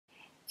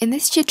In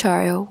this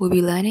tutorial, we'll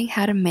be learning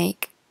how to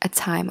make a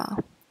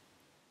timer.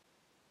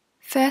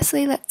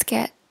 Firstly, let's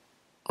get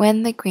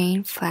when the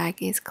green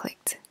flag is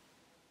clicked.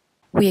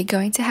 We are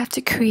going to have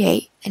to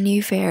create a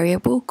new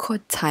variable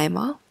called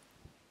timer,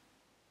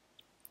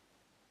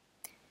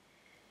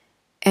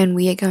 and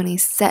we are going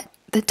to set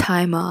the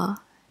timer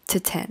to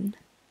 10.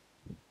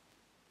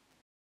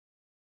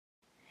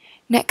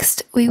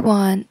 Next, we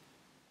want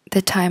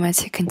the timer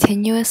to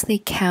continuously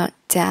count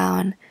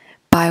down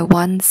by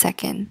 1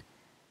 second.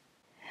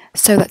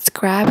 So let's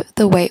grab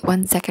the wait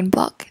 1 second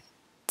block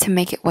to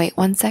make it wait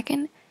 1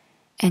 second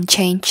and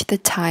change the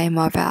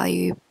timer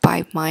value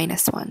by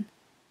 -1.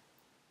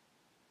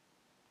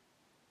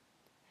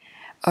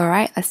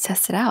 Alright, let's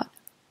test it out.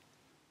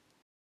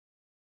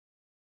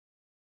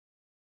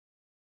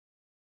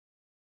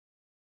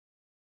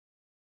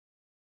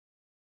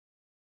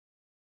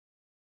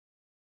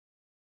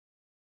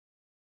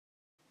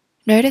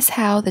 Notice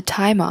how the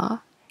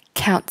timer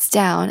counts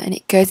down and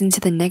it goes into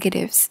the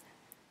negatives.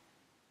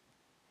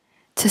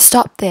 To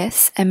stop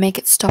this and make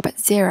it stop at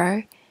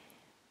 0,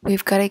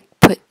 we've got to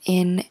put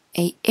in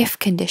a if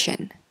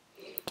condition.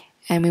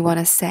 And we want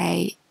to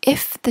say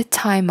if the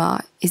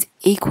timer is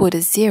equal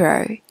to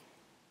 0,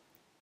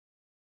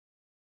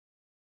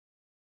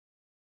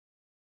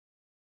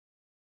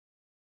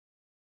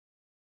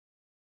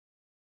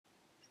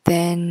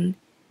 then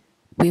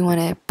we want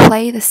to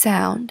play the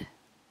sound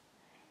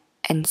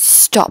and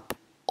stop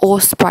all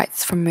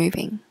sprites from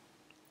moving.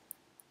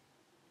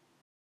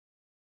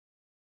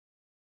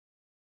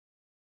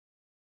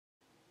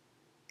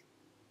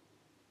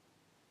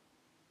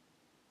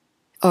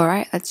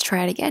 Alright, let's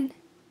try it again.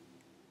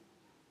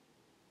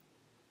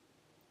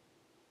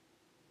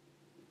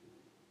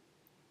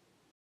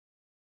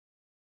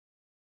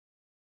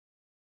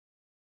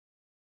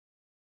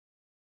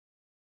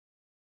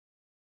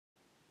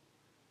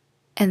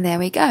 And there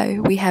we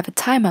go, we have a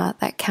timer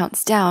that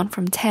counts down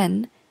from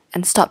 10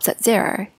 and stops at 0.